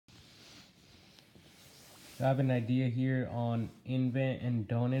So I have an idea here on invent and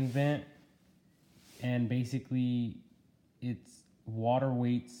don't invent, and basically it's water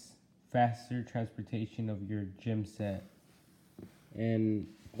weights faster transportation of your gym set. And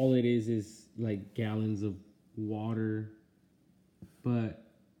all it is like gallons of water, but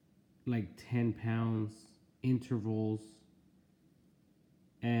like 10 pounds intervals,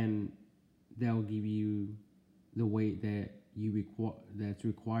 and that will give you the weight that that's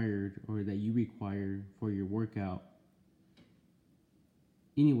required, or that you require for your workout.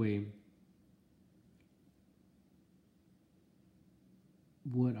 Anyway,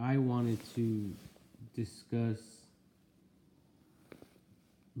 what I wanted to discuss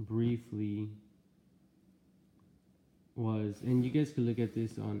briefly was, and you guys could look at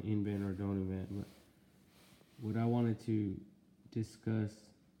this on invent or don't invent, but what I wanted to discuss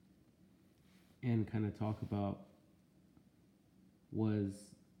and kind of talk about was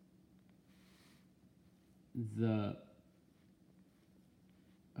the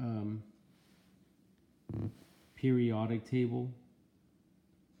periodic table.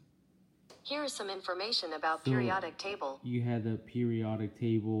 Here is some information about periodic table. You had the periodic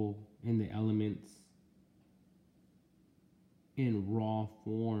table and the elements in raw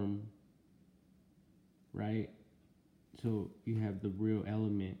form, right? So you have the real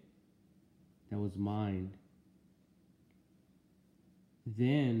element that was mined.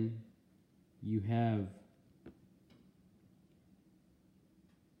 Then you have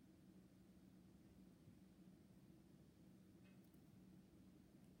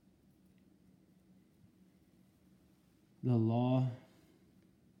the law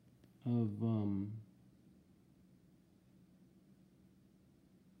of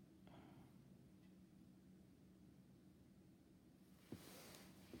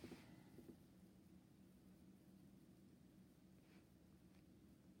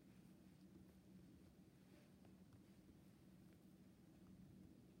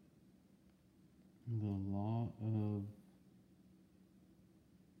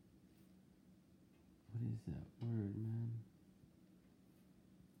what is that word, man?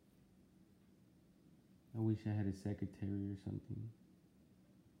 I wish I had a secretary or something.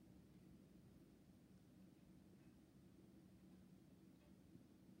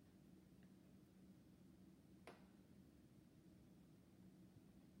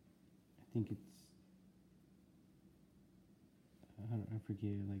 I think I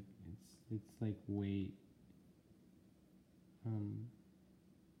forget, like it's like weight.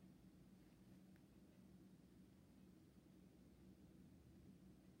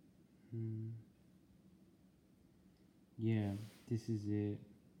 Yeah, this is it.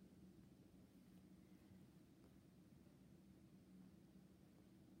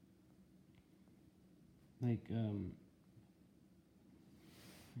 Like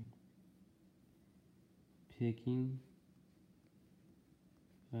picking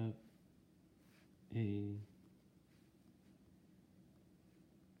up a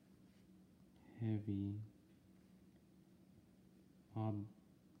heavy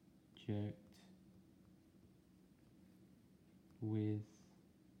object with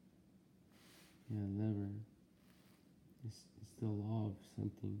a lever. It's the law of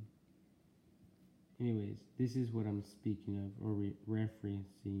something. Anyways, this is what I'm speaking of, or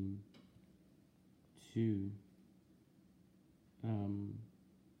referencing to.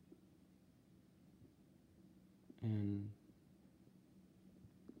 And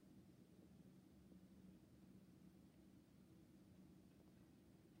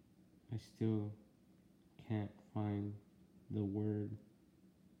I still can't find the word.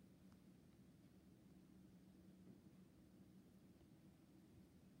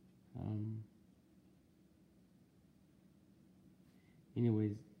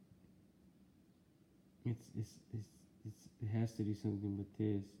 Anyways, it has to do something with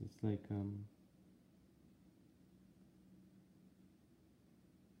this. It's like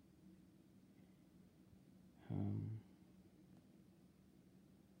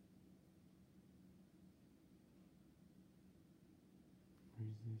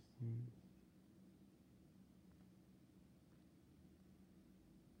resistance.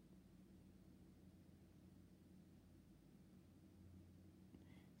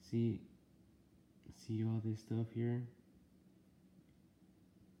 See all this stuff here?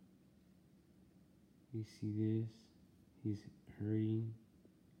 You see this? He's hurrying.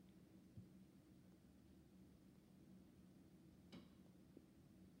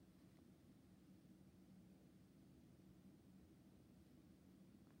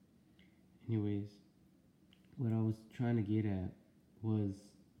 Anyways, what I was trying to get at was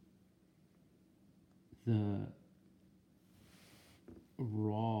the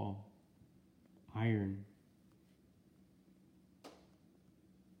raw iron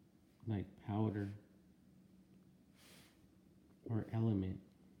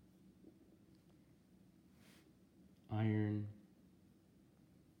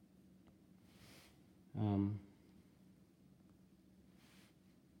Um,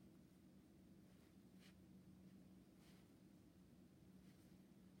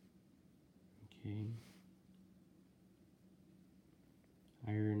 okay.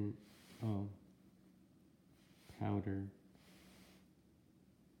 Iron. Oh, powder.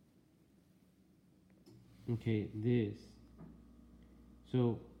 Okay, this.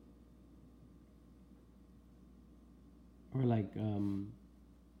 So, or like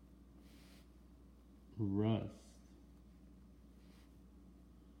rust.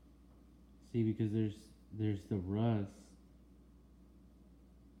 See, because there's the rust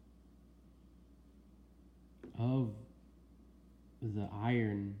of the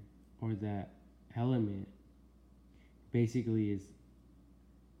iron or that element basically is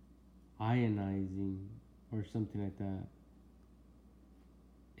ionizing or something like that.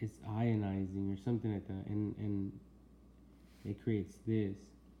 It's ionizing or something like that, and it creates this.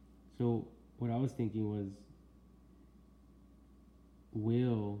 So what I was thinking was,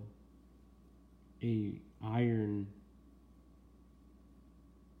 will a iron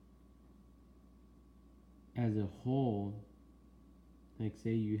as a whole, like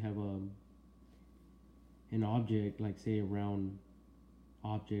say you have an object, like say a round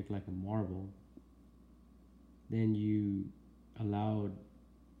object like a marble, then you allowed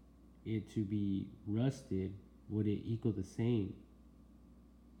it to be rusted, would it equal the same?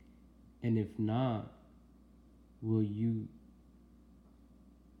 And if not, will you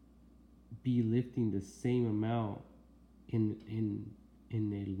be lifting the same amount in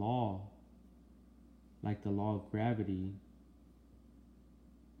a law, like the law of gravity,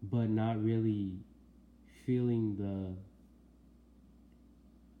 but not really feeling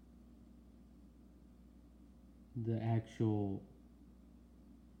the actual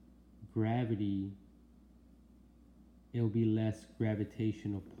gravity? It'll be less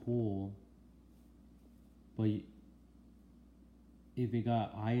gravitational pull, but if it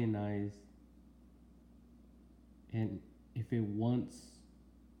got ionized, and if it once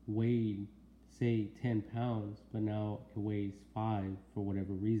weighed say 10 pounds but now it weighs 5 for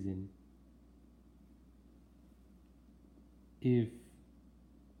whatever reason, if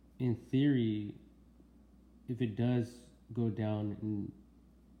in theory, if it does go down in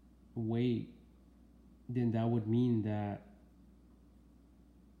weight, then that would mean that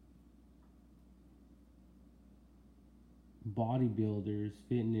bodybuilders,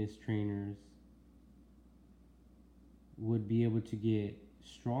 fitness trainers would be able to get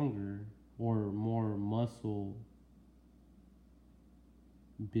stronger or more muscle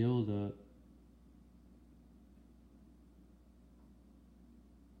buildup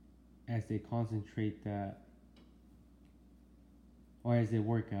as they concentrate that, or as they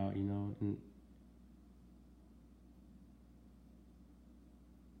work out,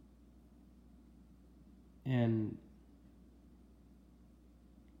 and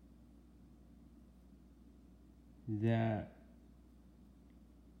that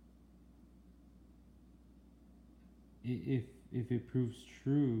if it proves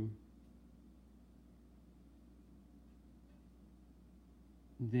true,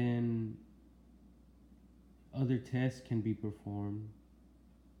 then other tests can be performed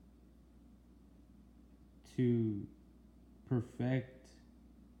to perfect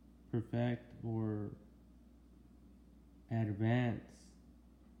or advance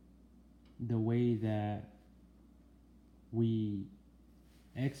the way that we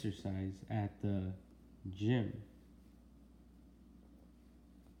exercise at the gym,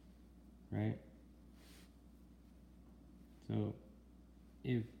 right? So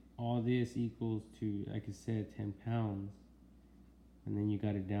if all this equals to, like I said, 10 pounds, and then you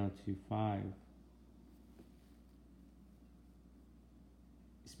got it down to 5,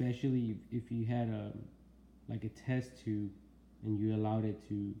 especially if you had like a test tube and you allowed it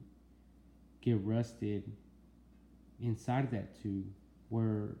to get rusted inside of that tube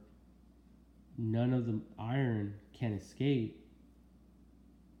where none of the iron can escape,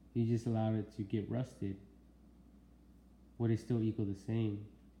 you just allowed it to get rusted, would it still equal the same?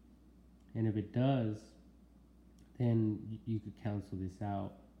 And if it does, then you could cancel this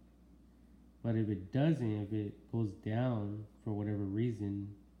out. But if it doesn't, if it goes down for whatever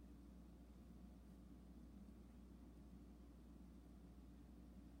reason,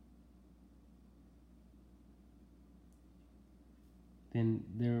 then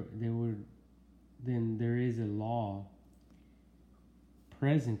there is a law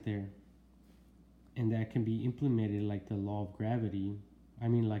present there, and that can be implemented like the law of gravity. I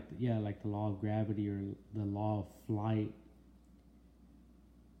mean, like the law of gravity or the law of flight,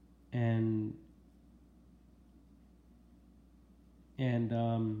 and and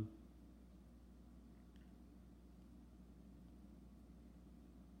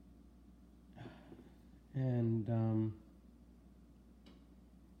And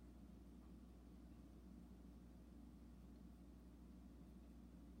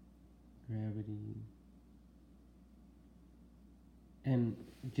gravity, and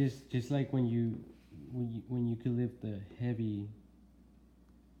just like when you could lift a heavy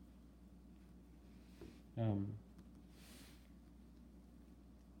um,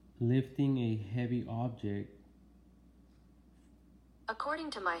 lifting a heavy object.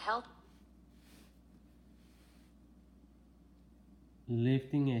 According to my health,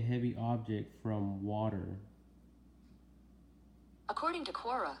 Lifting a heavy object from water. according to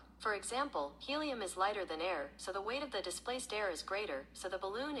Quora, for example, helium is lighter than air, so the weight of the displaced air is greater, so the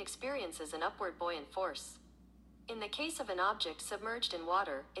balloon experiences an upward buoyant force. In the case of an object submerged in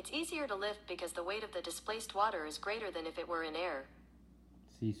water, it's easier to lift because the weight of the displaced water is greater than if it were in air.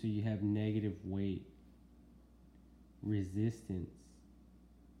 See, so you have negative weight, resistance.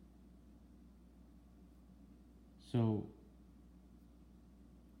 So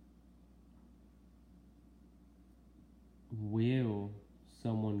will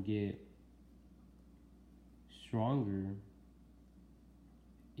someone get stronger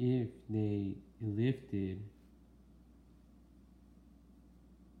if they lifted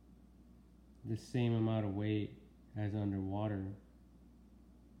the same amount of weight as underwater?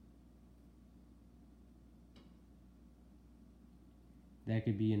 That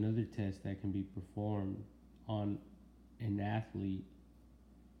could be another test that can be performed on an athlete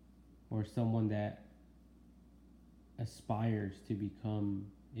or someone that aspires to become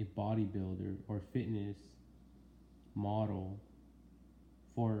a bodybuilder or fitness model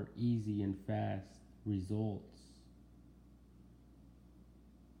for easy and fast results.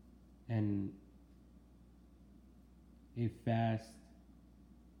 And a fast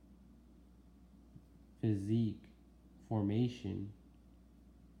physique formation.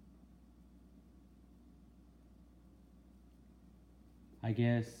 I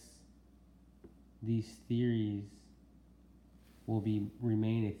guess these theories will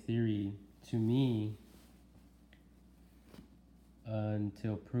remain a theory to me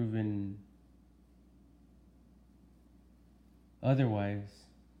until proven otherwise.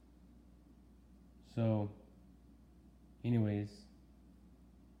 So, anyways,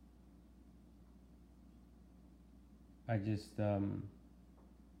 I just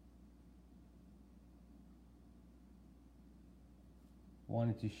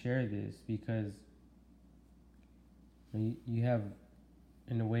wanted to share this because you have,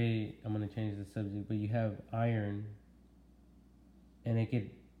 in a way, I'm going to change the subject, but you have iron, and it could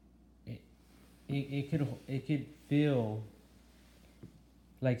feel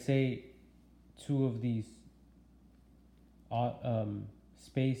like, say, two of these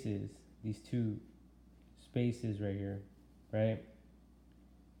spaces, these two spaces right here, right?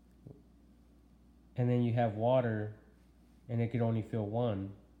 And then you have water, and it could only fill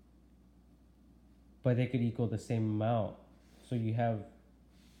one, but they could equal the same amount. So you have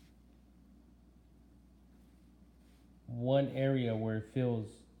one area where it fills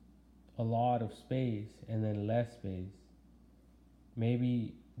a lot of space and then less space.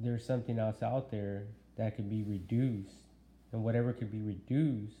 Maybe there's something else out there that could be reduced, and whatever could be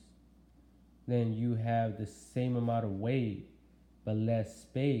reduced, then you have the same amount of weight but less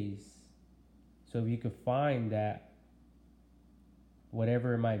space. So if you could find that,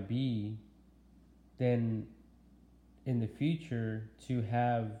 whatever it might be, then in the future to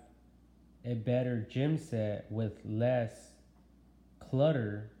have a better gym set with less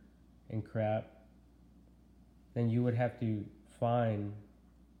clutter and crap, then you would have to find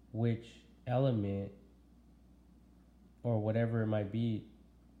which element or whatever it might be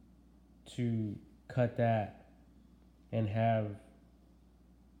to cut that and have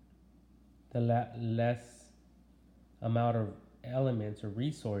the less amount of elements or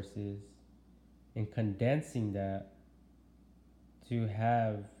resources, and condensing that to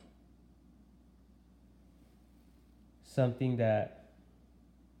have something that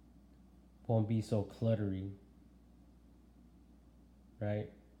won't be so cluttery, right?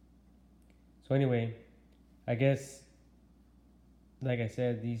 So anyway, I guess, like I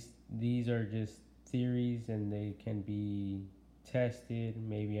said, these are just theories and they can be tested.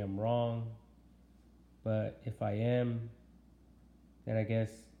 Maybe I'm wrong, but if I am, then I guess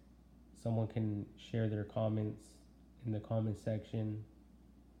someone can share their comments in the comment section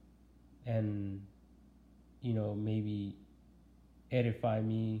and, maybe edify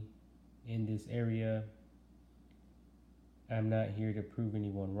me in this area. I'm not here to prove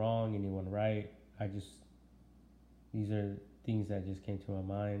anyone wrong, anyone right. These are things that just came to my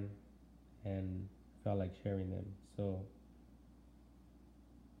mind and felt like sharing them. So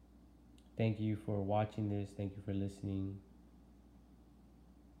Thank you for watching this. Thank you for listening.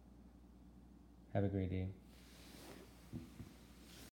 Have a great day.